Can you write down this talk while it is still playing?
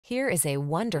Here is a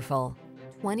wonderful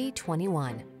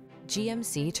 2021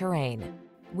 GMC Terrain.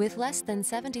 With less than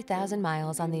 70,000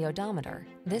 miles on the odometer,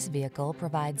 this vehicle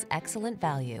provides excellent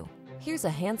value. Here's a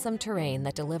handsome Terrain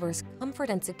that delivers comfort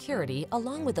and security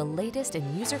along with the latest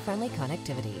in user-friendly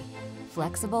connectivity.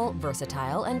 Flexible,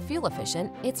 versatile, and fuel-efficient,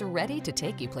 it's ready to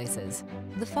take you places.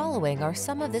 The following are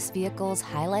some of this vehicle's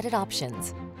highlighted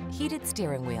options: heated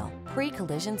steering wheel,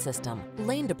 pre-collision system,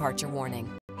 lane departure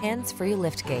warning, hands-free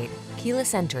liftgate,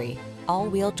 keyless entry,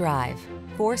 all-wheel drive,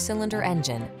 4-cylinder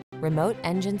engine, remote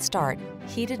engine start,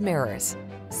 heated mirrors,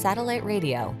 satellite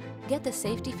radio. Get the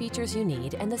safety features you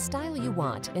need and the style you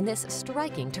want in this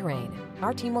striking Terrain.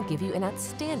 Our team will give you an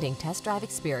outstanding test drive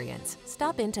experience.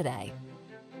 Stop in today.